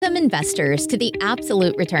investors to the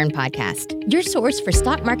Absolute Return Podcast, your source for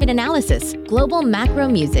stock market analysis, global macro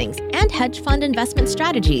musings, and hedge fund investment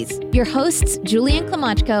strategies. Your hosts, Julian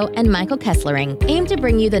Klimachko and Michael Kesslering, aim to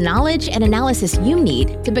bring you the knowledge and analysis you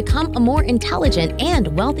need to become a more intelligent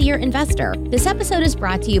and wealthier investor. This episode is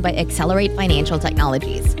brought to you by Accelerate Financial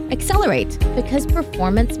Technologies. Accelerate, because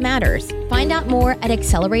performance matters. Find out more at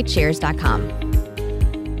accelerateshares.com.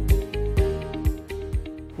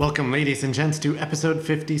 Welcome, ladies and gents, to episode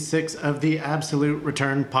 56 of the Absolute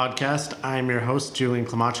Return Podcast. I'm your host, Julian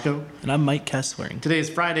Klimachko. And I'm Mike Kesslering. Today is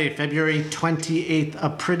Friday, February 28th, a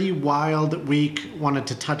pretty wild week. Wanted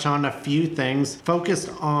to touch on a few things, focused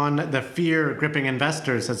on the fear gripping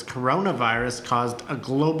investors as coronavirus caused a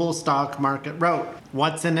global stock market rout.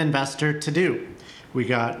 What's an investor to do? We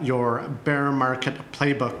got your bear market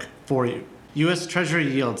playbook for you. U.S.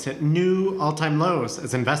 Treasury yields hit new all-time lows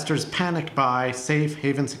as investors panic buy safe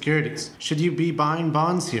haven securities. Should you be buying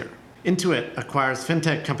bonds here? Intuit acquires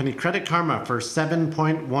fintech company Credit Karma for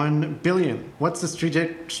 $7.1 billion. What's the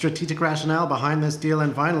strategic rationale behind this deal?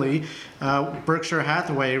 And finally, Berkshire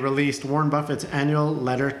Hathaway released Warren Buffett's annual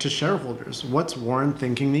letter to shareholders. What's Warren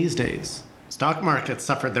thinking these days? Stock markets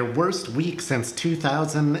suffered their worst week since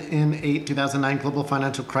 2008-2009 global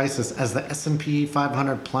financial crisis as the S&P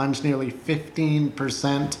 500 plunged nearly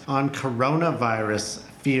 15% on coronavirus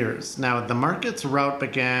fears. Now, the market's rout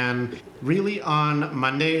began really on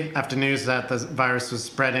Monday after news that the virus was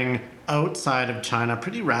spreading outside of China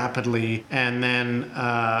pretty rapidly, and then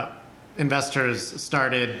investors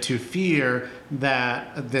started to fear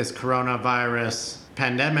that this coronavirus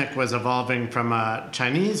pandemic was evolving from a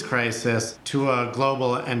Chinese crisis to a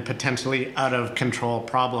global and potentially out of control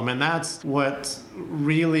problem. And that's what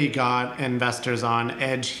really got investors on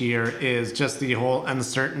edge here, is just the whole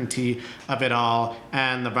uncertainty of it all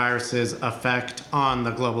and the virus's effect on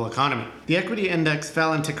the global economy. The equity index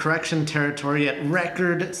fell into correction territory at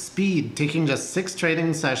record speed, taking just 6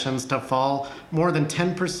 trading sessions to fall more than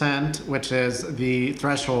 10%, which is the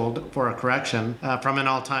threshold for a correction, from an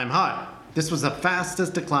all-time high. This was the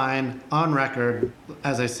fastest decline on record,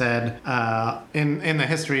 as I said, in the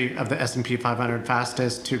history of the S&P 500,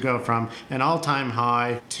 fastest to go from an all-time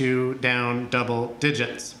high to down double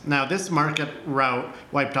digits. Now, this market rout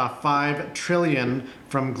wiped off $5 trillion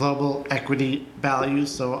from global equity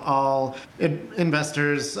values. So all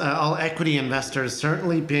equity investors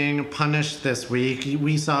certainly being punished this week.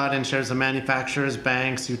 We saw it in shares of manufacturers,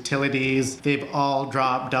 banks, utilities. They've all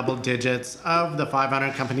dropped double digits. Of the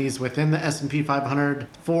 500 companies within the S&P 500,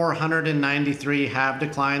 493 have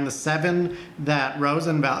declined. The 7 that rose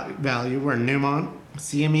in value were Newmont,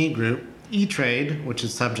 CME Group, E-Trade, which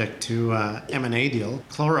is subject to M&A deal,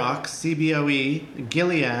 Clorox, CBOE,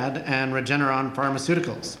 Gilead, and Regeneron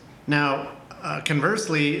Pharmaceuticals. Now,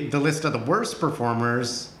 conversely, the list of the worst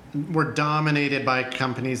performers were dominated by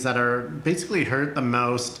companies that are basically hurt the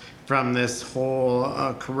most from this whole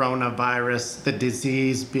coronavirus, the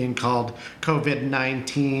disease being called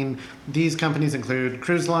COVID-19. These companies include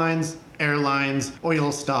cruise lines, airlines,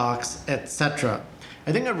 oil stocks, etc.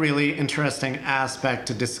 I think a really interesting aspect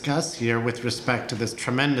to discuss here with respect to this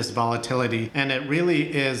tremendous volatility, and it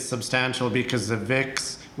really is substantial because the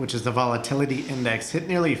VIX, which is the volatility index, hit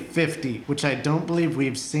nearly 50, which I don't believe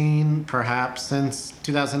we've seen perhaps since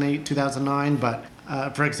 2008, 2009, but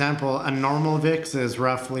for example, a normal VIX is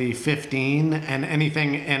roughly 15, and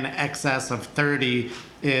anything in excess of 30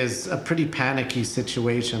 is a pretty panicky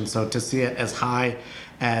situation. So to see it as high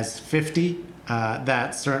as 50,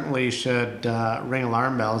 that certainly should ring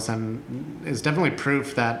alarm bells, and is definitely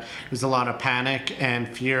proof that there's a lot of panic and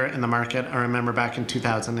fear in the market. I remember back in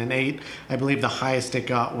 2008, I believe the highest it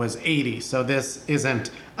got was 80. So this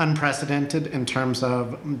isn't unprecedented in terms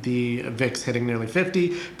of the VIX hitting nearly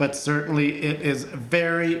 50, but certainly it is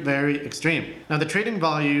very, very extreme. Now, the trading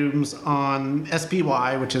volumes on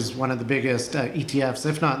SPY, which is one of the biggest ETFs,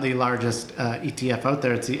 if not the largest ETF out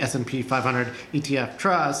there, it's the S&P 500 ETF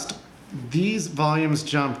Trust. These volumes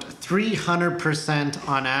jumped 300%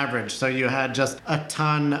 on average. So you had just a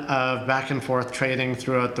ton of back and forth trading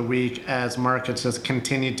throughout the week as markets just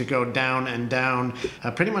continued to go down and down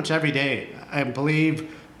pretty much every day. I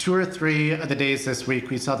believe 2 or 3 of the days this week,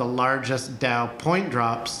 we saw the largest Dow point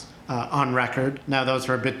drops on record. Now, those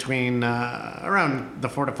were between around the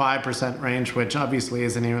 4 to 5% range, which obviously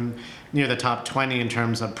isn't even near the top 20 in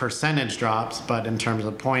terms of percentage drops, but in terms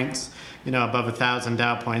of points, above 1,000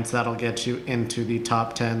 Dow points, that'll get you into the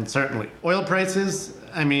top 10, certainly. Oil prices,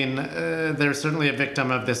 they're certainly a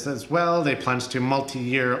victim of this as well. They plunged to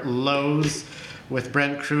multi-year lows, with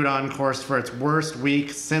Brent crude on course for its worst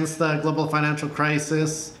week since the global financial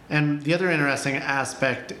crisis. And the other interesting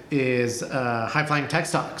aspect is high-flying tech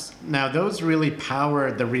stocks. Now, those really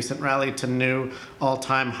powered the recent rally to new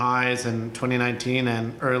all-time highs in 2019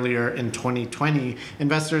 and earlier in 2020.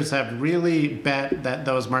 Investors have really bet that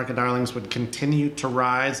those market darlings would continue to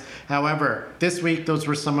rise. However, this week, those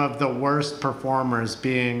were some of the worst performers,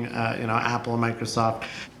 being Apple and Microsoft.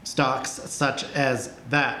 Stocks such as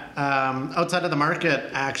that. Outside of the market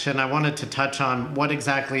action, I wanted to touch on what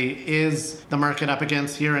exactly is the market up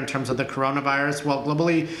against here in terms of the coronavirus. Well,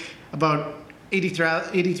 globally, about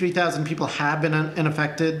 83,000 people have been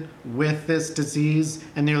infected with this disease,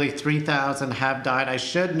 and nearly 3,000 have died. I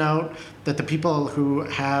should note that the people who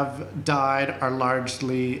have died are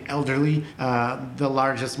largely elderly. The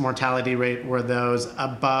largest mortality rate were those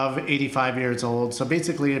above 85 years old. So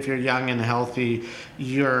basically, if you're young and healthy,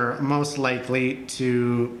 you're most likely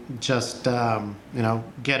to just,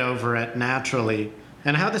 get over it naturally.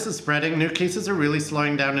 And how this is spreading, new cases are really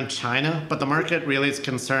slowing down in China, but the market really is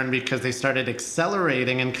concerned because they started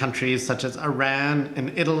accelerating in countries such as Iran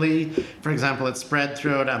and Italy. For example, it spread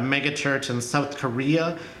throughout a megachurch in South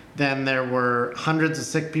Korea. Then there were hundreds of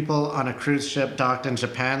sick people on a cruise ship docked in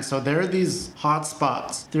Japan. So there are these hot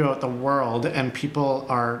spots throughout the world, and people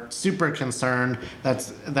are super concerned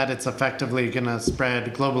that it's effectively going to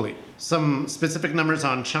spread globally. Some specific numbers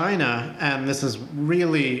on China, and this is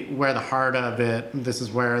really where the heart of it, this is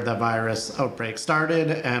where the virus outbreak started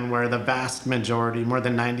and where the vast majority, more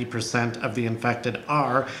than 90% of the infected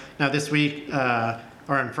are. Now this week,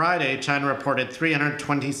 or on Friday, China reported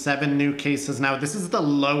 327 new cases. Now, this is the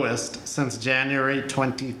lowest since January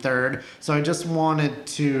 23rd. So I just wanted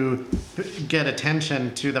to get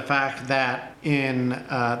attention to the fact that in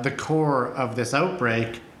the core of this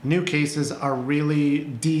outbreak, new cases are really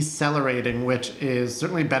decelerating, which is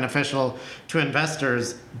certainly beneficial to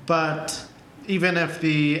investors. But even if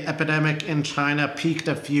the epidemic in China peaked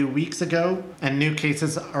a few weeks ago and new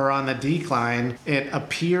cases are on the decline, it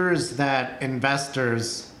appears that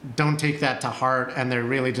investors don't take that to heart, and they're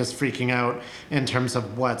really just freaking out in terms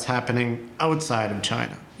of what's happening outside of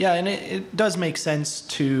China. Yeah, and it does make sense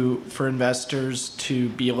for investors to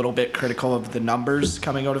be a little bit critical of the numbers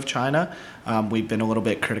coming out of China. We've been a little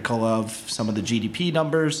bit critical of some of the GDP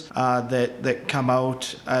numbers that come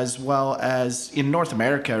out, as well as in North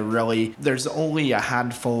America, really, there's only a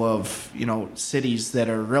handful of, cities that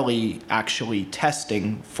are really actually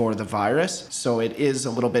testing for the virus. So it is a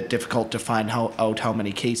little bit difficult to find out how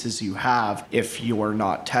many cases you have if you are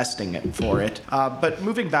not testing it for it. But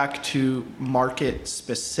moving back to market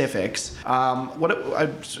specifics,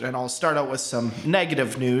 and I'll start out with some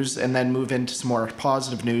negative news and then move into some more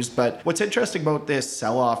positive news. But what's interesting about this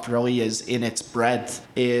sell-off really is in its breadth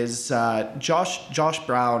is Josh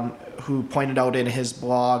Brown, who pointed out in his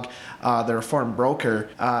blog, the Reform Broker,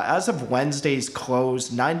 as of Wednesday's close,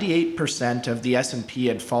 98% of the S&P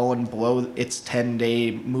had fallen below its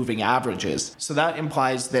 10-day moving averages. So that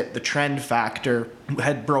implies that the trend factor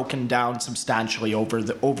had broken down substantially over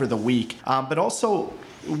the week. But also,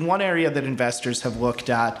 one area that investors have looked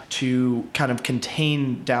at to kind of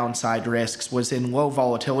contain downside risks was in low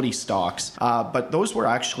volatility stocks, but those were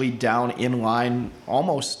actually down in line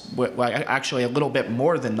actually a little bit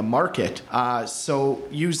more than the market. So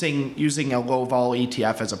using a low vol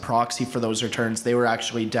ETF as a proxy for those returns, they were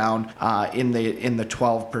actually down in the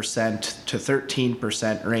 12% to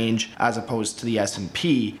 13% range as opposed to the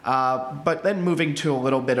S&P. But then moving to a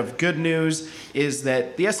little bit of good news is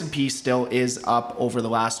that the S&P still is up over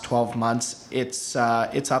the last 12 months. It's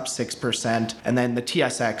up 6%, and then the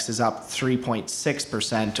TSX is up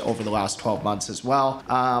 3.6% over the last 12 months as well.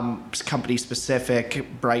 Company specific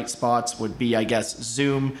bright spots would be, I guess,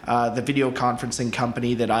 Zoom, the video conferencing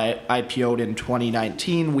company that I IPO'd in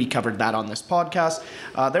 2019. We covered that on this podcast.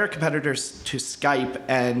 They're competitors to Skype,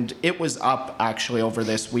 and it was up actually over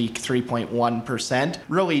this week 3.1%,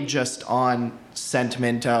 really just on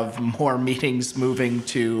sentiment of more meetings moving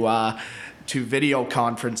to video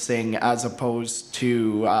conferencing as opposed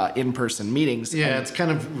to in-person meetings. Yeah, it's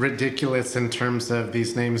kind of ridiculous in terms of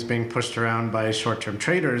these names being pushed around by short-term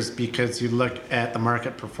traders, because you look at the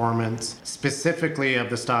market performance specifically of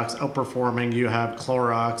the stocks outperforming. You have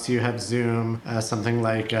Clorox, you have Zoom, something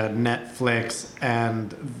like Netflix,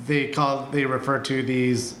 and they refer to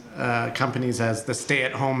these companies as the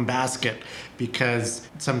stay-at-home basket, because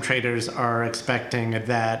some traders are expecting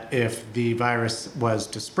that if the virus was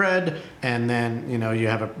to spread, and then you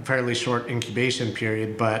have a fairly short incubation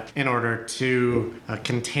period, but in order to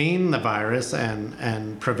contain the virus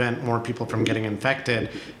and prevent more people from getting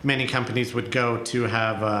infected, many companies would go to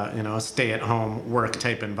have a stay-at-home work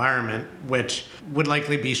type environment, which would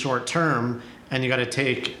likely be short-term, and you got to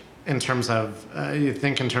take in terms of, you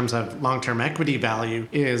think in terms of long-term equity value,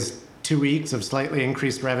 is 2 weeks of slightly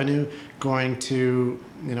increased revenue going to,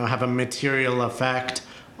 have a material effect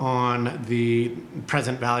on the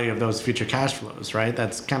present value of those future cash flows, right?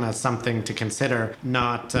 That's kind of something to consider,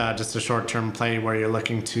 not just a short-term play where you're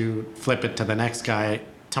looking to flip it to the next guy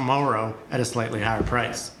tomorrow at a slightly higher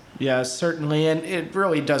price. Yeah, certainly, and it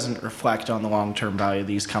really doesn't reflect on the long-term value of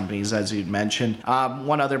these companies, as you'd mentioned.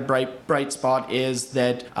 One other bright spot is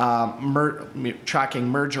that tracking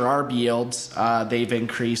merger arb yields, they've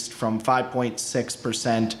increased from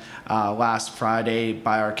 5.6% last Friday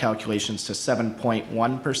by our calculations to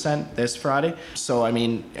 7.1% this Friday. So,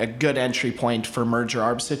 a good entry point for merger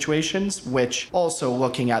arb situations, which also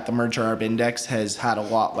looking at the merger arb index has had a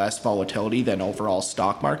lot less volatility than overall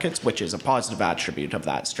stock markets, which is a positive attribute of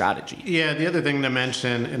that strategy. Yeah, the other thing to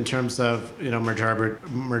mention in terms of merger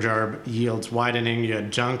arb yields widening, you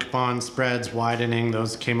had junk bond spreads widening;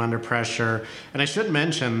 those came under pressure. And I should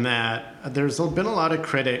mention that there's been a lot of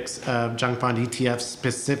critics of junk bond ETFs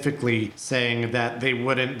specifically saying that they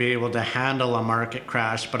wouldn't be able to handle a market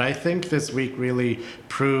crash. But I think this week really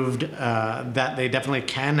proved that they definitely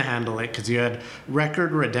can handle it, because you had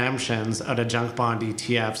record redemptions out of junk bond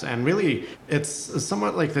ETFs, and really it's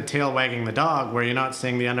somewhat like the tail wagging the dog, where you're not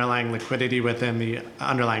seeing the underlying liquidity within the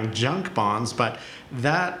underlying junk bonds, but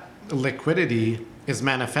that liquidity is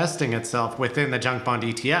manifesting itself within the junk bond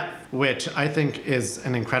ETF, which I think is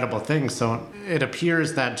an incredible thing. So it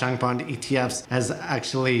appears that junk bond ETFs has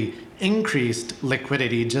actually increased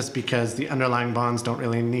liquidity just because the underlying bonds don't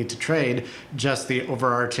really need to trade, just the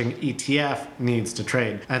overarching ETF needs to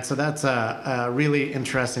trade. And so that's a really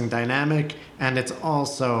interesting dynamic, and it's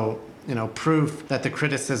also proof that the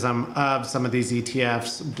criticism of some of these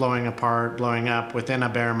ETFs blowing apart, blowing up within a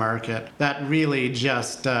bear market, that really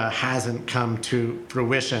just hasn't come to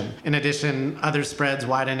fruition. In addition, other spreads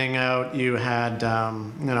widening out. You had,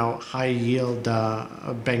 high yield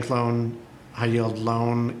bank loan, high yield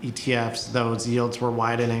loan ETFs. Those yields were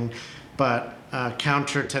widening, but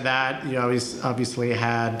counter to that, you obviously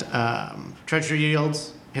had treasury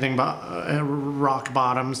yields hitting rock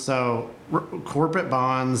bottom. So corporate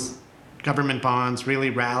bonds, government bonds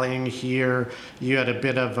really rallying here. You had a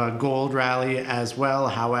bit of a gold rally as well.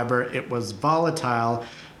 However, it was volatile.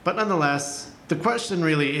 But nonetheless, the question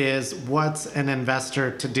really is, what's an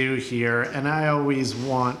investor to do here? And I always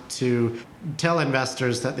want to tell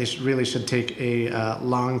investors that they really should take a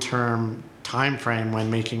long-term time frame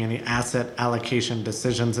when making any asset allocation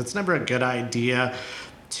decisions. It's never a good idea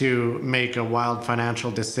to make a wild financial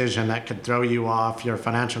decision that could throw you off your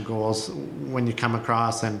financial goals when you come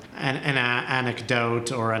across an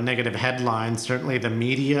anecdote or a negative headline. Certainly the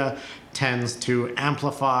media tends to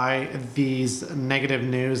amplify these negative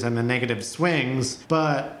news and the negative swings,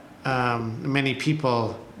 but many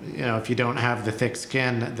people, if you don't have the thick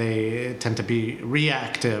skin, they tend to be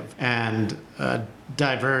reactive and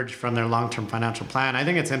diverge from their long-term financial plan. I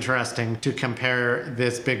think it's interesting to compare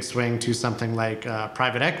this big swing to something like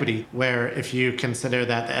private equity, where if you consider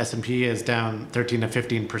that the S&P is down 13 to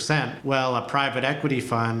 15%, well, a private equity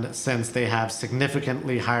fund, since they have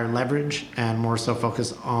significantly higher leverage and more so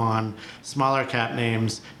focus on smaller cap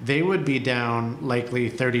names, they would be down likely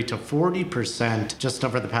 30 to 40% just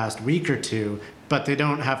over the past week or two. But they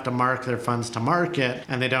don't have to mark their funds to market,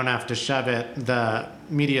 and they don't have to shove it. The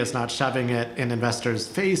media is not shoving it in investors'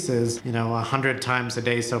 faces, 100 times a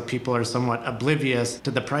day, so people are somewhat oblivious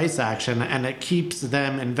to the price action, and it keeps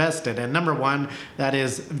them invested. And number one, that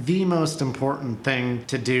is the most important thing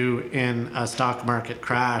to do in a stock market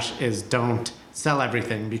crash, is don't sell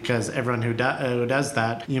everything, because everyone who does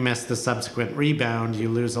that, you miss the subsequent rebound. You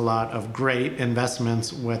lose a lot of great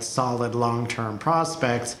investments with solid long-term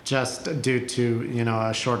prospects just due to,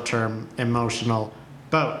 a short-term emotional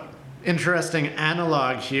bout. Interesting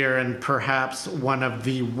analog here, and perhaps one of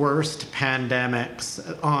the worst pandemics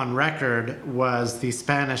on record was the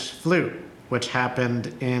Spanish flu, which happened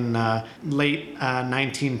in late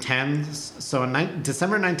 1910s. So in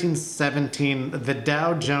December 1917, the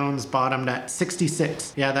Dow Jones bottomed at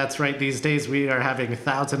 66. Yeah, that's right. These days we are having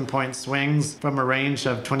 1,000-point swings from a range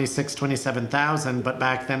of 27,000, but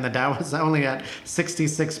back then the Dow was only at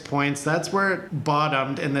 66 points. That's where it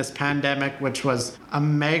bottomed in this pandemic, which was a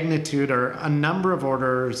magnitude or a number of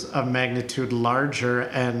orders of magnitude larger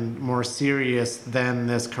and more serious than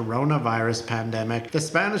this coronavirus pandemic. The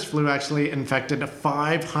Spanish flu actually infected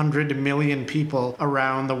 500 million people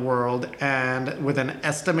around the world, and with an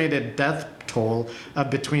estimated death toll of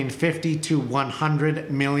between 50 to 100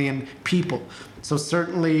 million people. So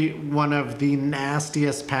certainly one of the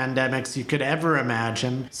nastiest pandemics you could ever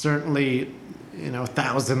imagine. Certainly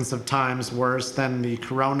thousands of times worse than the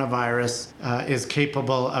coronavirus is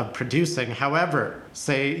capable of producing. However,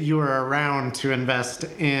 say you were around to invest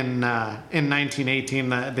in 1918,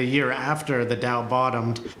 the year after the Dow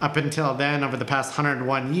bottomed. Up until then, over the past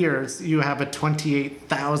 101 years, you have a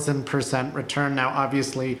 28,000% return. Now,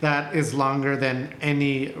 obviously, that is longer than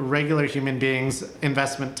any regular human being's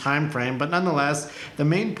investment time frame. But nonetheless, the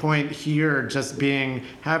main point here just being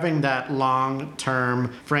having that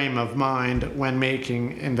long-term frame of mind when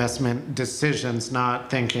making investment decisions, not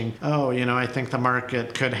thinking, I think the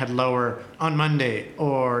market could head lower on Monday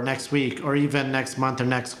or next week or even next month or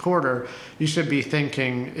next quarter. You should be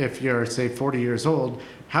thinking, if you're, say, 40 years old,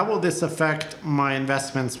 how will this affect my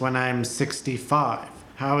investments when I'm 65?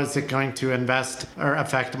 How is it going to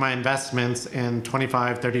affect my investments in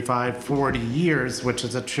 25, 35, 40 years, which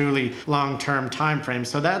is a truly long-term time frame?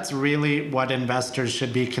 So that's really what investors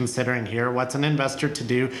should be considering here. What's an investor to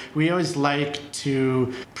do? We always like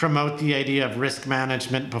to promote the idea of risk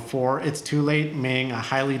management before it's too late, meaning a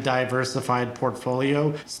highly diversified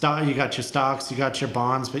portfolio. You got your stocks, you got your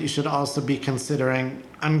bonds, but you should also be considering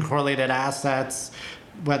uncorrelated assets,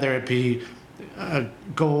 whether it be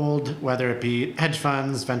gold, whether it be hedge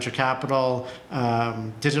funds, venture capital,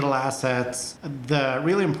 digital assets. The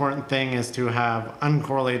really important thing is to have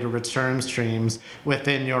uncorrelated return streams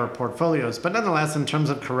within your portfolios. But nonetheless, in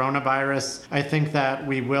terms of coronavirus, I think that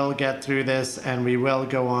we will get through this and we will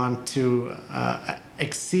go on to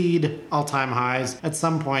exceed all-time highs at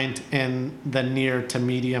some point in the near to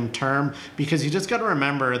medium term, because you just got to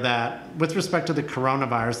remember that with respect to the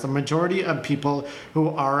coronavirus, the majority of people who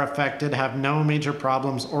are affected have no major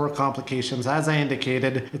problems or complications. As I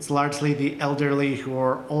indicated, it's largely the elderly who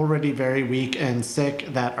are already very weak and sick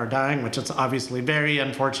that are dying, which is obviously very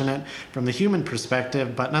unfortunate from the human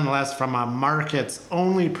perspective, but nonetheless, from a markets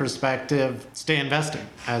only perspective, stay invested.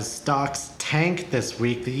 As stocks tanked this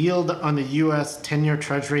week, the yield on the US 10-year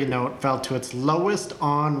Treasury note fell to its lowest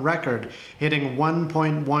on record, hitting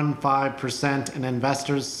 1.15%, and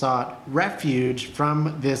investors sought refuge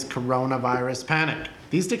from this coronavirus panic.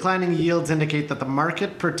 These declining yields indicate that the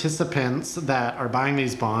market participants that are buying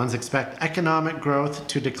these bonds expect economic growth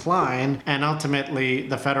to decline and ultimately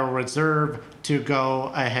the Federal Reserve to go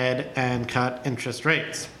ahead and cut interest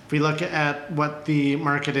rates. If we look at what the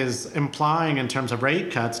market is implying in terms of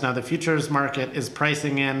rate cuts, now the futures market is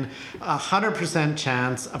pricing in 100%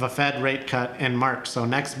 chance of a Fed rate cut in March. So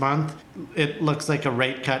next month, it looks like a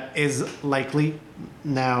rate cut is likely.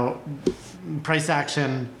 Now, price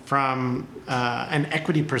action from an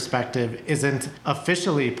equity perspective isn't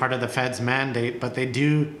officially part of the Fed's mandate, but they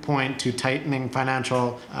do point to tightening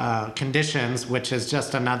financial conditions, which is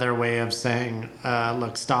just another way of saying,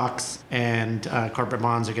 look, stocks and corporate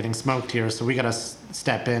bonds are getting smoked here, so we got to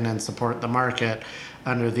step in and support the market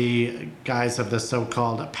under the guise of the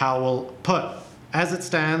so-called Powell put. As it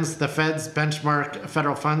stands, the Fed's benchmark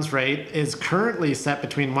federal funds rate is currently set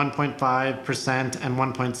between 1.5% and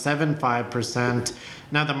 1.75%.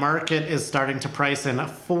 Now, the market is starting to price in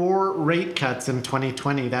 4 rate cuts in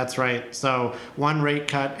 2020. That's right. So 1 rate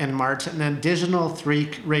cut in March, and an additional 3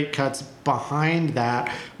 rate cuts behind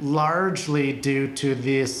that, largely due to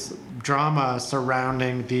this drama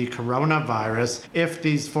surrounding the coronavirus. If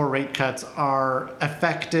these 4 rate cuts are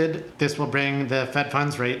affected, this will bring the Fed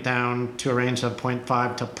funds rate down to a range of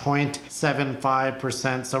 0.5 to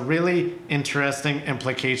 0.75%. So really interesting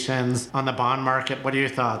implications on the bond market. What are your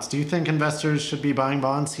thoughts? Do you think investors should be buying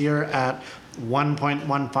bonds here at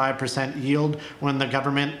 1.15% yield when the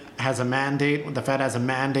government has a mandate, the Fed has a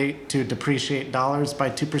mandate to depreciate dollars by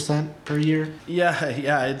 2% per year?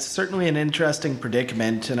 Yeah, it's certainly an interesting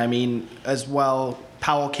predicament. And I mean, as well,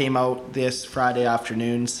 Powell came out this Friday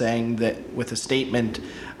afternoon saying that, with a statement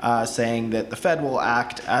saying that the Fed will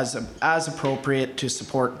act as appropriate to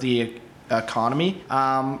support the economy.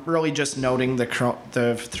 Really just noting the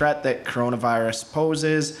threat that coronavirus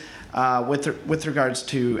poses. With regards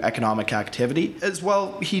to economic activity. As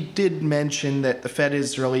well, he did mention that the Fed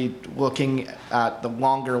is really looking at the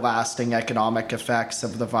longer-lasting economic effects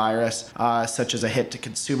of the virus, such as a hit to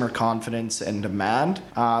consumer confidence and demand,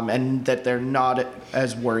 and that they're not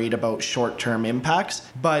as worried about short-term impacts.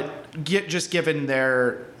 But just given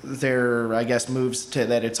their I guess moves to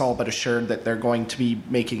that, it's all but assured that they're going to be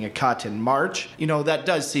making a cut in March. That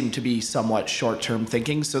does seem to be somewhat short-term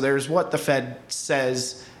thinking. So there's what the Fed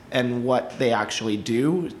says and what they actually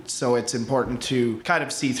do. So it's important to kind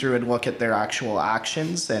of see through and look at their actual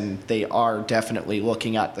actions, and they are definitely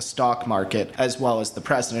looking at the stock market as well as the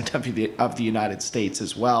president of the United States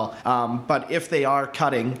as well. But if they are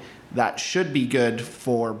cutting, that should be good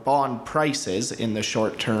for bond prices in the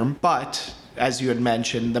short term. But as you had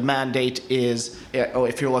mentioned, the mandate is,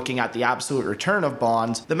 if you're looking at the absolute return of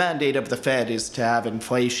bonds, the mandate of the Fed is to have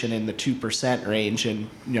inflation in the 2% range. And,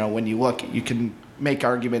 when you look, you can make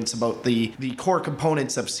arguments about the core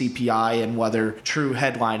components of CPI and whether true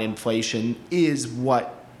headline inflation is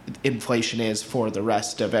what inflation is for the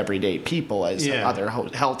rest of everyday people, as other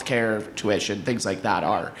healthcare, tuition, things like that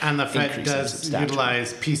are. And the Fed does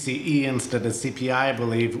utilize PCE instead of CPI, I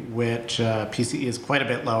believe, which PCE is quite a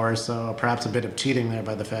bit lower, so perhaps a bit of cheating there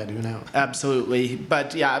by the Fed, who knows? Absolutely.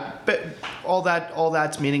 But all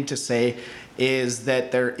that's meaning to say is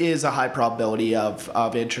that there is a high probability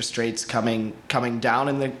of interest rates coming down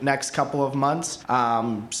in the next couple of months,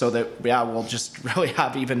 so that we'll just really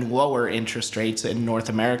have even lower interest rates in North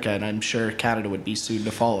America, and I'm sure Canada would be soon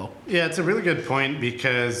to follow. Yeah, it's a really good point,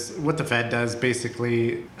 because what the Fed does,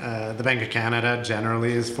 basically, the Bank of Canada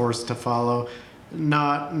generally is forced to follow.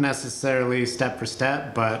 Not necessarily step for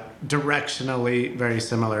step, but directionally very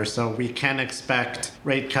similar. So we can expect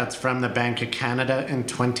rate cuts from the Bank of Canada in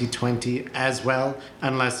 2020 as well,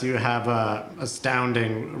 unless you have a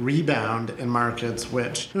astounding rebound in markets,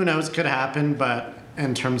 which who knows could happen. But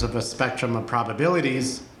in terms of a spectrum of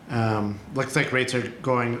probabilities, looks like rates are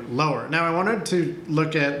going lower. Now, I wanted to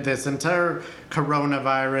look at this entire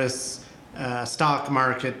coronavirus, stock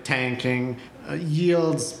market tanking,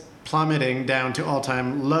 yields plummeting down to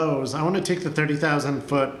all-time lows. I want to take the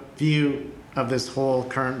 30,000-foot view of this whole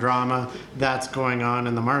current drama that's going on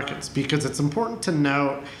in the markets, because it's important to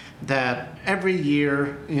note that every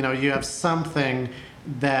year, you have something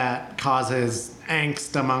that causes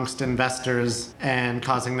angst amongst investors and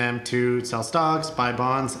causing them to sell stocks, buy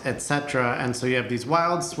bonds, etc. And so you have these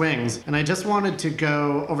wild swings. And I just wanted to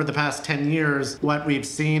go over the past 10 years, what we've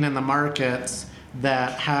seen in the markets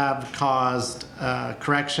that have caused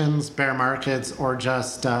corrections, bear markets, or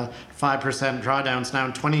just 5% drawdowns. Now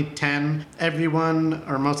in 2010, everyone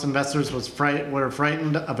or most investors were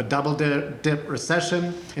frightened of a double dip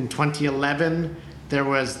recession. In 2011, there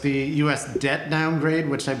was the U.S. debt downgrade,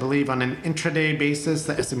 which I believe on an intraday basis,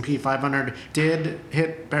 the S&P 500 did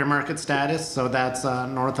hit bear market status. So that's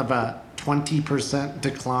north of a 20%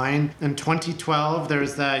 decline. In 2012,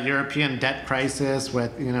 there's the European debt crisis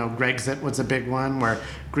with, Brexit was a big one, where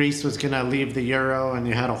Greece was going to leave the euro, and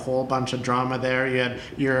you had a whole bunch of drama there. You had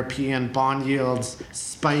European bond yields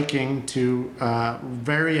spiking to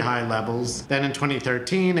very high levels. Then in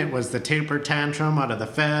 2013, it was the taper tantrum out of the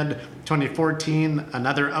Fed. 2014,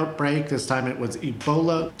 another outbreak. This time it was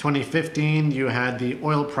Ebola. 2015, you had the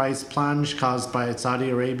oil price plunge caused by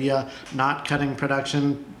Saudi Arabia not cutting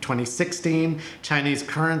production. 2016, Chinese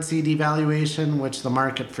currency devaluation, which the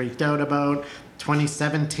market freaked out about.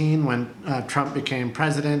 2017, when Trump became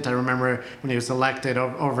president, I remember when he was elected,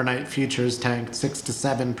 overnight futures tanked 6 to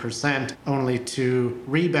 7%, only to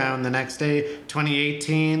rebound the next day.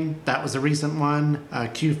 2018, that was a recent one.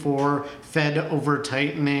 Q4, Fed over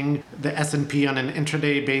tightening. The S&P on an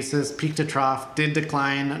intraday basis, peak to trough, did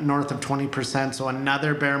decline north of 20%, so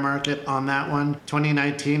another bear market on that one.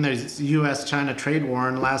 2019, there's U.S.-China trade war,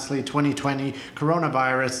 and lastly, 2020,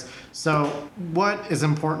 coronavirus. So what is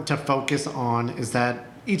important to focus on is that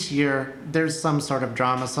each year there's some sort of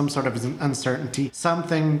drama, some sort of uncertainty,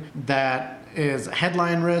 something that is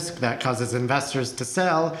headline risk that causes investors to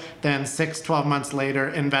sell. Then 6-12 months later,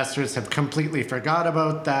 investors have completely forgot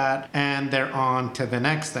about that and they're on to the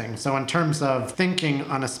next thing. So in terms of thinking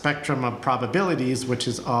on a spectrum of probabilities, which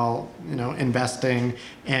is all, investing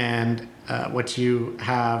and what you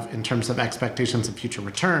have in terms of expectations of future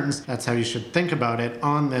returns, that's how you should think about it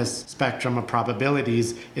on this spectrum of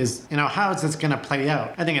probabilities is, how is this going to play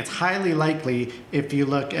out? I think it's highly likely if you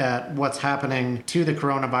look at what's happening to the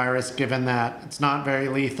coronavirus, given that it's not very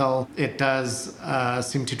lethal. It does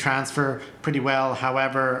seem to transfer pretty well.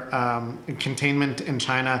 However, containment in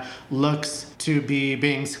China looks to be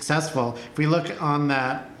being successful. If we look on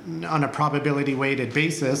that on a probability weighted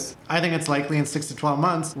basis, I think it's likely in 6 to 12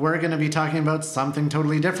 months, we're going to be talking about something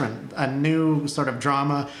totally different. A new sort of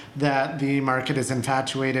drama that the market is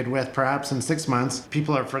infatuated with. Perhaps in 6 months,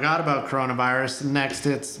 people have forgot about coronavirus. Next,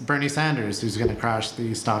 it's Bernie Sanders who's going to crash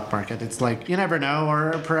the stock market. It's like, you never know,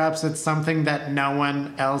 or perhaps it's something that no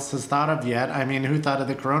one else has thought of yet. I mean, who thought of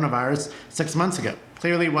the coronavirus 6 months ago?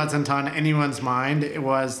 clearly wasn't on anyone's mind. It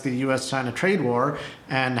was the US-China trade war.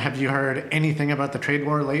 And have you heard anything about the trade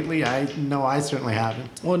war lately? I know I certainly haven't.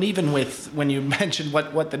 Well, and even when you mentioned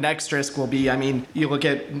what the next risk will be, I mean, you look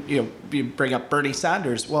at, you bring up Bernie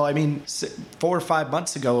Sanders. Well, I mean, 4 or 5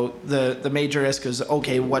 months ago, the major risk is,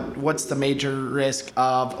 okay, what's the major risk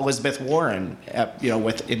of Elizabeth Warren,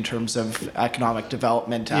 in terms of economic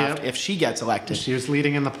development if she gets elected? She was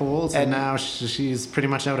leading in the polls, and now she's pretty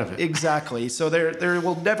much out of it. Exactly. So there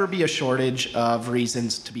will never be a shortage of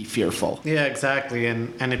reasons to be fearful. Yeah, exactly.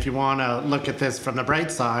 And if you want to look at this from the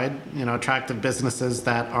bright side, attractive businesses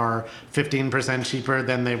that are 15% cheaper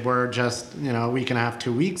than they were just, a week and a half,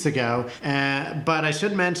 2 weeks ago. But I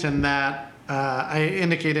should mention that I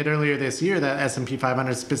indicated earlier this year that S&P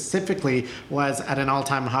 500 specifically was at an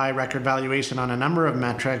all-time high record valuation on a number of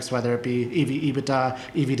metrics, whether it be EV/EBITDA,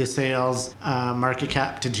 EV to sales, market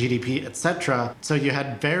cap to GDP, etc. So you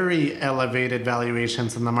had very elevated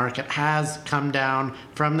valuations, and the market has come down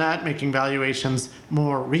from that, making valuations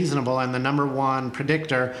more reasonable. And the number one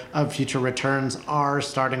predictor of future returns are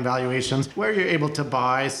starting valuations where you're able to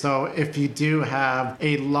buy. So if you do have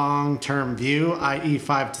a long-term view, i.e.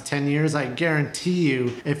 5 to 10 years, I guarantee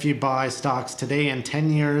you, if you buy stocks today in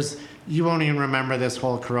 10 years, you won't even remember this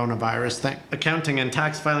whole coronavirus thing. Accounting and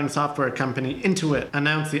tax filing software company Intuit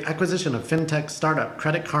announced the acquisition of fintech startup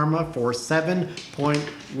Credit Karma for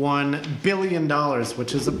 $7.1 billion,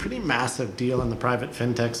 which is a pretty massive deal in the private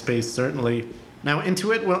fintech space, certainly. Now,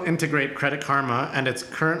 Intuit will integrate Credit Karma and its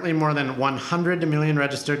currently more than 100 million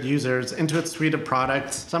registered users into its suite of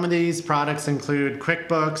products. Some of these products include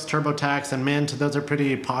QuickBooks, TurboTax, and Mint. Those are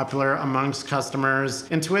pretty popular amongst customers.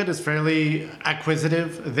 Intuit is fairly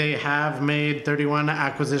acquisitive. They have made 31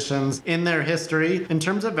 acquisitions in their history. In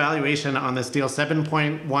terms of valuation on this deal,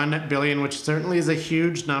 $7.1 billion, which certainly is a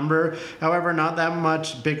huge number. However, not that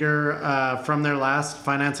much bigger from their last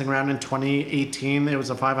financing round in 2018. It was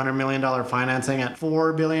a $500 million financing at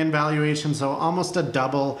 $4 billion valuation, so almost a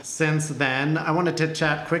double since then. I wanted to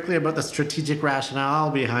chat quickly about the strategic rationale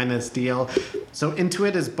behind this deal. So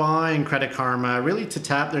Intuit is buying Credit Karma really to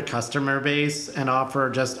tap their customer base and offer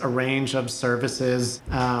just a range of services,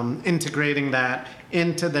 integrating that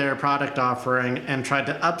into their product offering and tried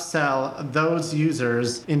to upsell those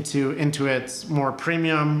users into Intuit's more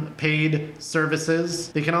premium paid services.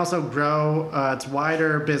 They can also grow its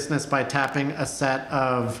wider business by tapping a set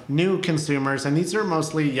of new consumers, and these are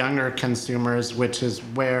mostly younger consumers, which is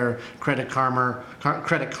where Credit Karma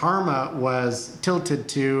was tilted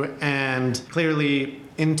to, and clearly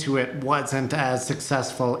Intuit wasn't as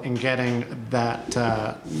successful in getting that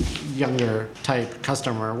younger type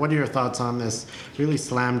customer. What are your thoughts on this really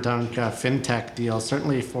slam dunk fintech deal,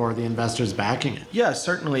 certainly for the investors backing it? Yeah,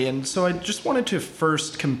 certainly. And so I just wanted to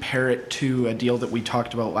first compare it to a deal that we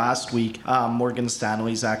talked about last week, Morgan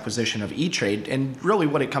Stanley's acquisition of E-Trade. And really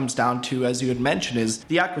what it comes down to, as you had mentioned, is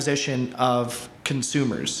the acquisition of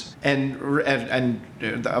consumers and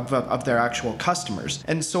of their actual customers.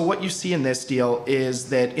 And so what you see in this deal is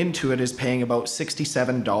that Intuit is paying about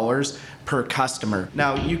 $67 per customer.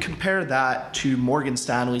 Now you compare that to Morgan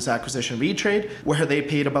Stanley's acquisition of E-Trade, where they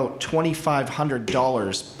paid about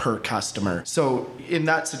 $2,500 per customer. So in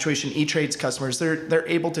that situation, E-Trade's customers, they're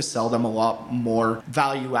able to sell them a lot more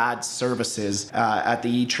value-add services at the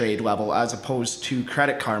E-Trade level as opposed to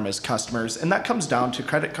Credit Karma's customers. And that comes down to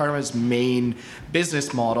Credit Karma's main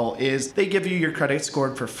business model is they give you your credit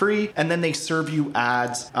scored for free, and then they serve you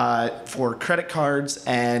ads for credit cards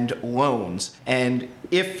and loans. And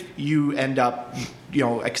if you end up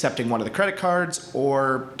accepting one of the credit cards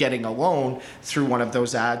or getting a loan through one of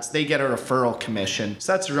those ads, they get a referral commission.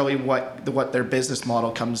 So that's really what their business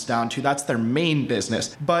model comes down to. That's their main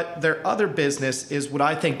business. But their other business is what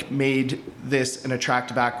I think made this an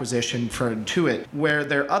attractive acquisition for Intuit, where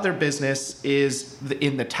their other business is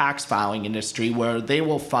in the tax filing industry, where they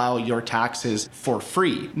will file your taxes for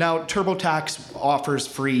free. Now, TurboTax offers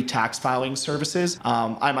free tax filing services.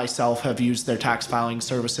 I myself have used their tax filing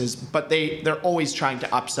services, but they're always trying to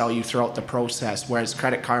upsell you throughout the process, whereas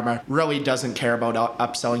Credit Karma really doesn't care about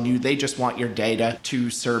upselling you. They just want your data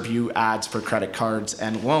to serve you ads for credit cards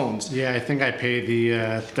and loans. Yeah, I think I pay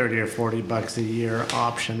the 30 or 40 bucks a year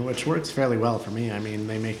option, which works fairly well for me. I mean,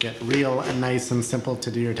 they make it real and nice and simple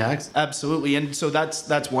to do your tax. Absolutely. And so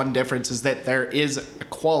that's one difference, is that there is a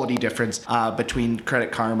quality difference between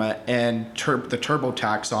Credit Karma and the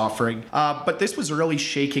TurboTax offering. But this was really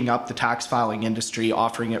shaking up the tax filing industry.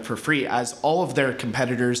 essentially offering it for free, as all of their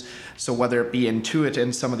competitors, so whether it be Intuit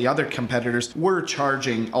and some of the other competitors, were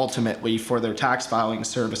charging ultimately for their tax filing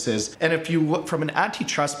services. And if you look from an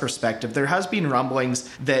antitrust perspective, there has been rumblings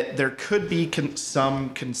that there could be some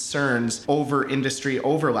concerns over industry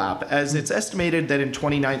overlap, as it's estimated that in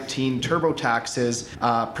 2019, TurboTax's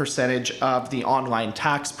percentage of the online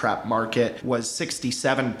tax prep market was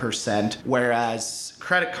 67%, whereas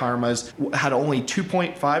Credit Karma's had only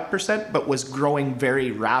 2.5%, but was growing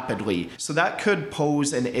very rapidly. So that could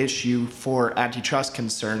pose an issue for antitrust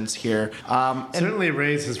concerns here. Certainly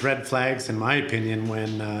raises red flags, in my opinion,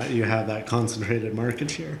 when you have that concentrated market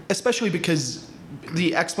share. Especially because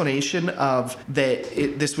the explanation of that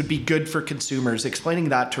this would be good for consumers, explaining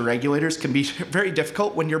that to regulators can be very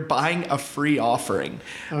difficult when you're buying a free offering.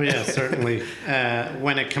 Oh yeah, certainly.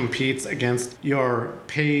 When it competes against your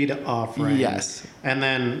paid offering. Yes. And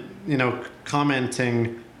then,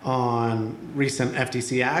 commenting on recent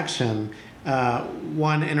FTC action,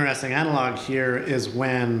 one interesting analog here is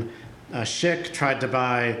when Schick tried to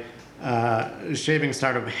buy shaving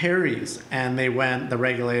startup Harry's, and the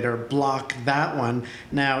regulator blocked that one.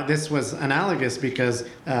 Now, this was analogous because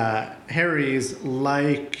Harry's,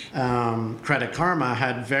 like Credit Karma,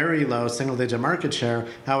 had very low single-digit market share.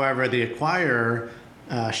 However, the acquirer,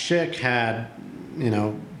 Schick, had,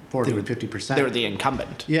 40 or 50%. They were the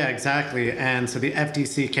incumbent. Yeah, exactly. And so the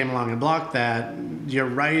FTC came along and blocked that. You're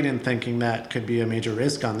right in thinking that could be a major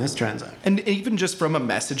risk on this transaction. And even just from a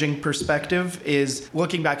messaging perspective, is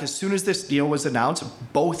looking back, as soon as this deal was announced,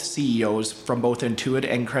 both CEOs from both Intuit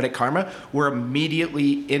and Credit Karma were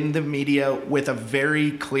immediately in the media with a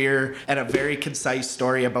very clear and a very concise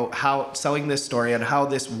story about how selling this story and how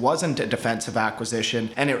this wasn't a defensive acquisition.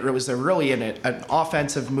 And it was an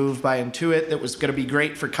offensive move by Intuit that was going to be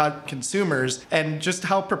great for consumers, and just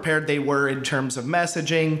how prepared they were in terms of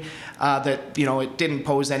messaging, that it didn't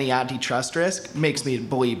pose any antitrust risk, makes me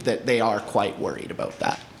believe that they are quite worried about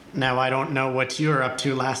that. Now, I don't know what you were up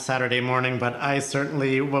to last Saturday morning, but I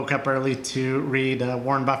certainly woke up early to read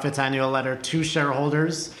Warren Buffett's annual letter to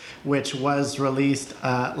shareholders, which was released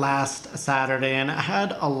last Saturday, and it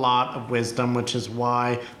had a lot of wisdom, which is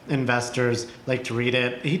why investors like to read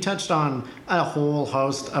it. He touched on a whole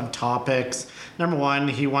host of topics. Number one,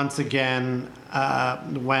 he once again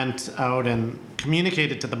went out and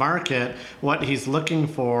communicated to the market what he's looking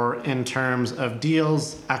for in terms of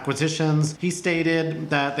deals, acquisitions. He stated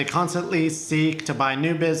that they constantly seek to buy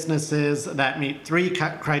new businesses that meet three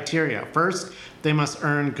criteria. First, they must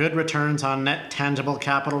earn good returns on net tangible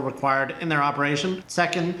capital required in their operation.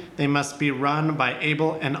 Second, they must be run by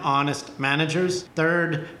able and honest managers.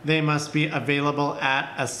 Third, they must be available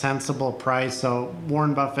at a sensible price. So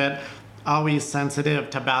Warren Buffett, always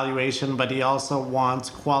sensitive to valuation, but he also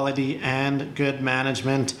wants quality and good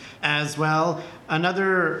management as well.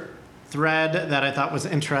 Another thread that I thought was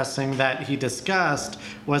interesting that he discussed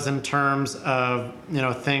was in terms of,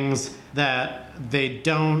 things that they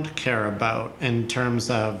don't care about in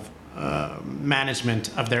terms of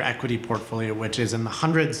management of their equity portfolio, which is in the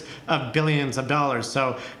hundreds of billions of dollars.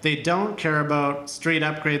 So they don't care about straight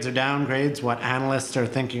upgrades or downgrades, what analysts are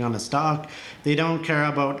thinking on the stock. They don't care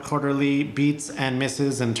about quarterly beats and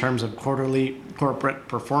misses in terms of quarterly corporate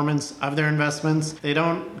performance of their investments. They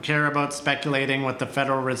don't care about speculating what the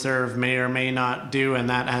Federal Reserve may or may not do, and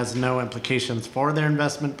that has no implications for their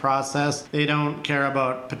investment process. They don't care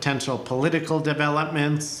about potential political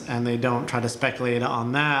developments, and they don't try to speculate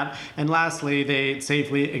on that. And lastly, they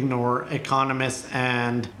safely ignore economists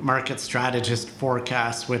and market strategist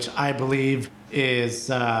forecasts, which I believe is,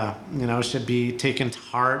 should be taken to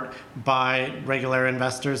heart by regular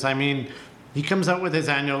investors. I mean, he comes out with his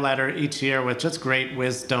annual letter each year with just great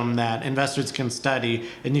wisdom that investors can study,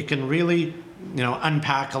 and you can really,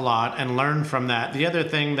 unpack a lot and learn from that. The other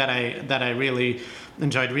thing that I really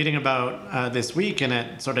enjoyed reading about this week, and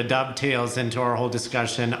it sort of dovetails into our whole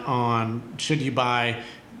discussion on should you buy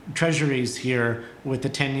treasuries here with the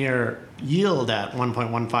 10-year yield at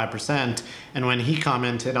 1.15%. And when he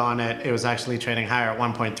commented on it, it was actually trading higher at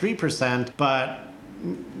 1.3%. But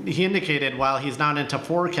he indicated while he's not into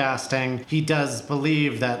forecasting, he does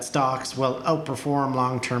believe that stocks will outperform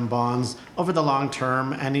long-term bonds over the long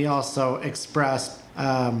term. And he also expressed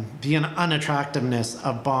the unattractiveness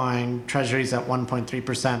of buying treasuries at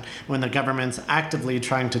 1.3% when the government's actively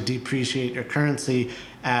trying to depreciate your currency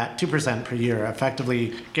at 2% per year,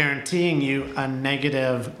 effectively guaranteeing you a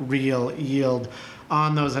negative real yield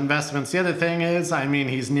on those investments. The other thing is, I mean,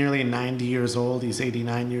 he's nearly 90 years old. He's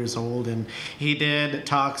 89 years old. And he did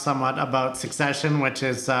talk somewhat about succession, which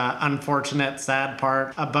is unfortunate, sad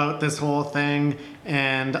part about this whole thing.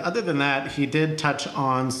 And other than that, he did touch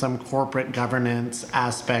on some corporate governance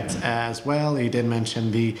aspects as well. He did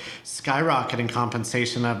mention the skyrocketing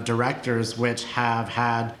compensation of directors, which have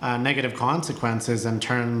had negative consequences in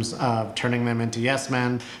terms of turning them into yes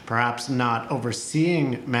men, perhaps not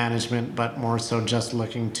overseeing management, but more so just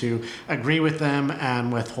looking to agree with them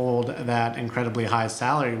and withhold that incredibly high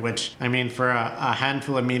salary, which, I mean, for a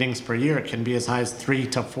handful of meetings per year, it can be as high as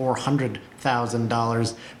 $300,000 to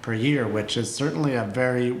 $400,000 per year, which is certainly a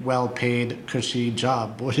very well-paid, cushy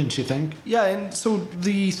job, wouldn't you think? Yeah, and so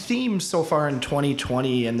the theme so far in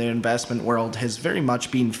 2020 in the investment world has very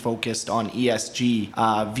much been focused on ESG,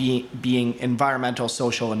 being environmental,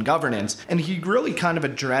 social, and governance. And he really kind of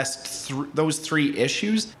addressed those three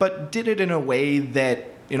issues, but did it in a way that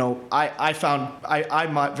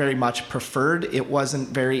I very much preferred. It wasn't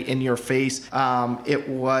very in your face. It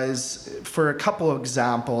was, for a couple of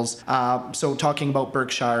examples, so talking about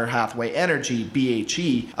Berkshire Hathaway Energy,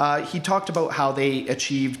 BHE, he talked about how they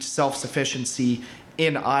achieved self-sufficiency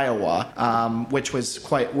in Iowa, which is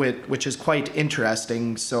quite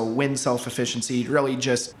interesting. So wind self-sufficiency really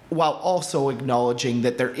just, while also acknowledging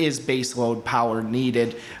that there is baseload power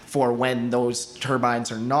needed for when those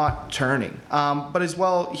turbines are not turning. But as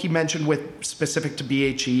well, he mentioned with specific to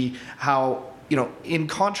BHE how, in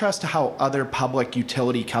contrast to how other public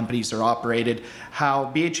utility companies are operated,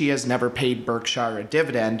 how BHE has never paid Berkshire a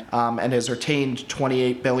dividend and has retained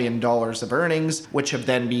 $28 billion of earnings, which have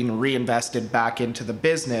then been reinvested back into the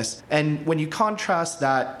business. And when you contrast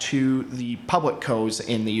that to the public cos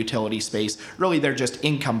in the utility space, really they're just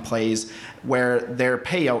income plays where their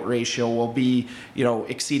payout ratio will be,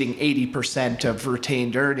 exceeding 80% of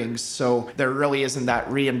retained earnings. So there really isn't that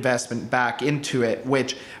reinvestment back into it,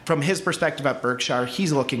 which from his perspective at Berkshire,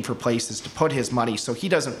 he's looking for places to put his money. So he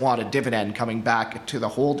doesn't want a dividend coming back to the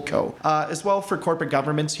holdco. As well, for corporate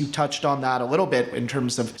governments, you touched on that a little bit in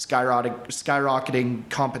terms of skyrocketing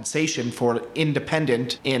compensation for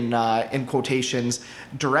independent, in quotations,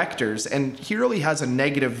 directors. And he really has a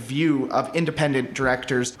negative view of independent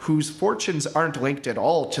directors whose fortunes aren't linked at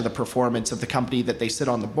all to the performance of the company that they sit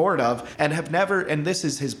on the board of, and have never, and this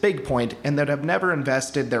is his big point, and that have never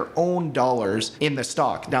invested their own dollars in the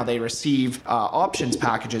stock. Now they receive options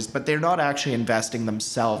packages, but they're not actually investing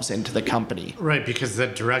themselves into the company. Right, because the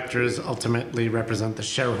directors ultimately represent the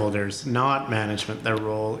shareholders, not management. Their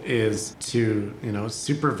role is to,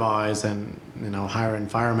 supervise and, hire and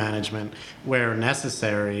fire management where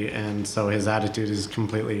necessary. And so his attitude is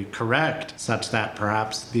completely correct, such that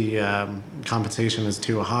perhaps the compensation is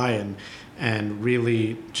too high, and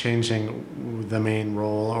really changing the main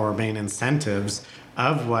role or main incentives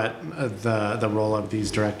of what the role of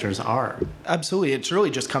these directors are. Absolutely. It really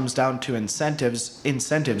just comes down to incentives.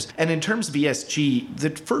 And in terms of ESG, the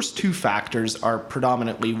first two factors are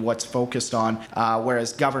predominantly what's focused on,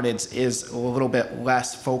 whereas governance is a little bit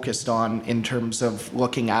less focused on in terms of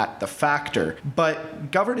looking at the factor.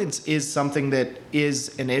 But governance is something that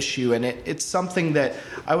is an issue, and it's something that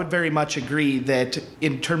I would very much agree that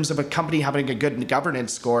in terms of a company having a good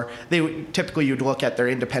governance score, you'd look at their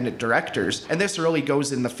independent directors. And this really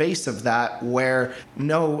goes in the face of that, where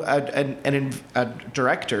a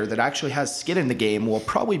director that actually has skin in the game will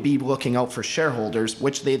probably be looking out for shareholders,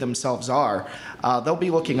 which they themselves are. They'll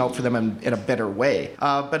be looking out for them in a better way.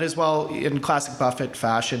 But as well, in classic Buffett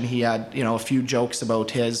fashion, he had a few jokes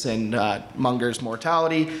about his and Munger's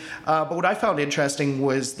mortality. But what I found interesting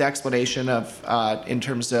was the explanation of in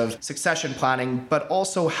terms of succession planning, but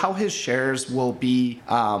also how his shares will be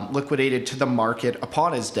liquidated to the market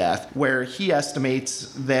upon his death, where he estimates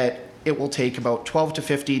that it will take about 12 to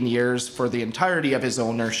 15 years for the entirety of his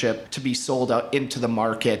ownership to be sold out into the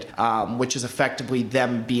market, which is effectively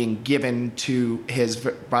them being given to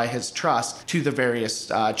by his trust to the various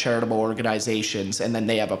charitable organizations. And then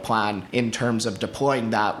they have a plan in terms of deploying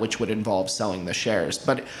that, which would involve selling the shares.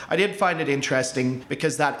 But I did find it interesting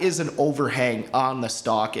because that is an overhang on the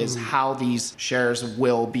stock, is how these shares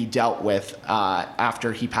will be dealt with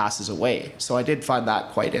after he passes away. So I did find that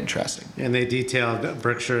quite interesting. And they detailed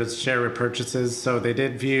Berkshire's share repurchases. So they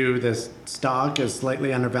did view this stock as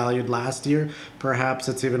slightly undervalued last year. Perhaps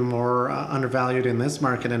it's even more undervalued in this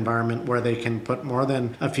market environment, where they can put more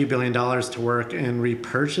than a few $1 billion to work in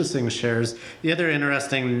repurchasing shares. The other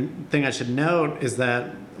interesting thing I should note is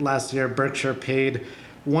that last year Berkshire paid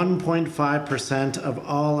 1.5% of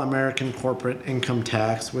all American corporate income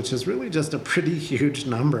tax, which is really just a pretty huge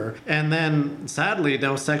number. And then, sadly,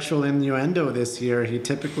 no sexual innuendo this year. He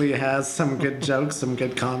typically has some good jokes, some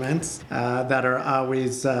good comments that are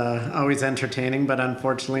always entertaining, but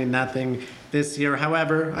unfortunately nothing this year.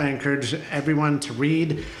 However, I encourage everyone to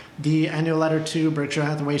read the annual letter to Berkshire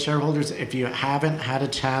Hathaway shareholders if you haven't had a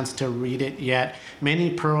chance to read it yet.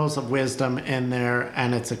 Many pearls of wisdom in there,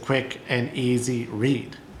 and it's a quick and easy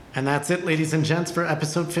read. And that's it, ladies and gents, for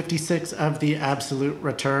episode 56 of the Absolute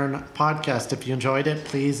Return podcast. If you enjoyed it,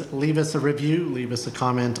 please leave us a review, leave us a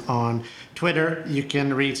comment on Twitter. You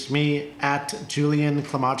can reach me at Julian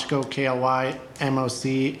Klimochko,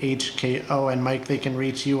 KLYMOCHKO, and Mike, they can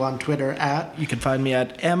reach you on Twitter at... You can find me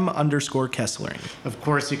at M_Kesslering. Of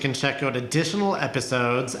course, you can check out additional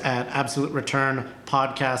episodes at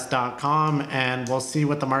absolutereturnpodcast.com, and we'll see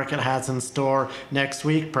what the market has in store next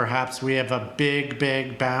week. Perhaps we have a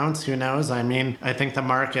big bounce. Who knows? I mean, I think the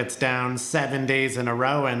market's down 7 days in a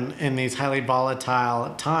row, and in these highly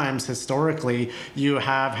volatile times, historically, you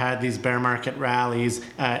have had these bear market rallies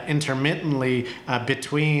intermittently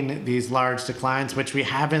between these large declines, which we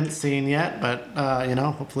haven't seen yet, but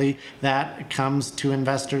hopefully that comes to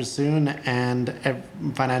investors soon, and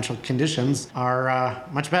financial conditions are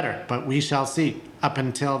much better, but we shall see. Up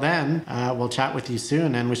until then, we'll chat with you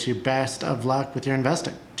soon and wish you best of luck with your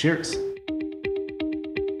investing. Cheers.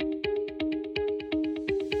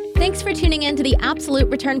 Thanks for tuning in to the Absolute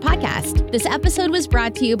Return podcast. This episode was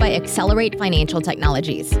brought to you by Accelerate Financial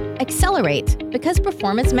Technologies. Accelerate, because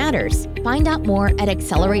performance matters. Find out more at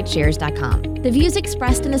accelerateshares.com. The views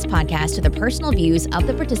expressed in this podcast are the personal views of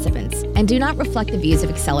the participants and do not reflect the views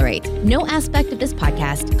of Accelerate. No aspect of this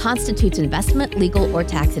podcast constitutes investment, legal, or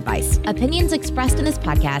tax advice. Opinions expressed in this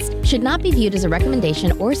podcast should not be viewed as a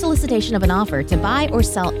recommendation or solicitation of an offer to buy or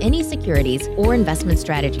sell any securities or investment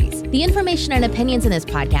strategies. The information and opinions in this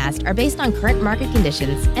podcast are based on current market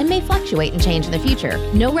conditions and may fluctuate and change in the future.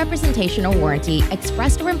 No representation or warranty,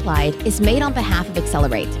 expressed or implied, is made on behalf of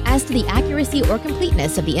Accelerate as to the accuracy or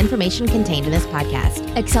completeness of the information contained in this podcast.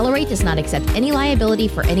 Accelerate does not accept any liability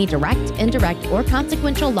for any direct, indirect, or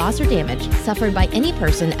consequential loss or damage suffered by any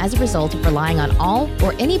person as a result of relying on all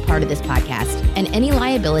or any part of this podcast, and any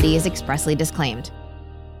liability is expressly disclaimed.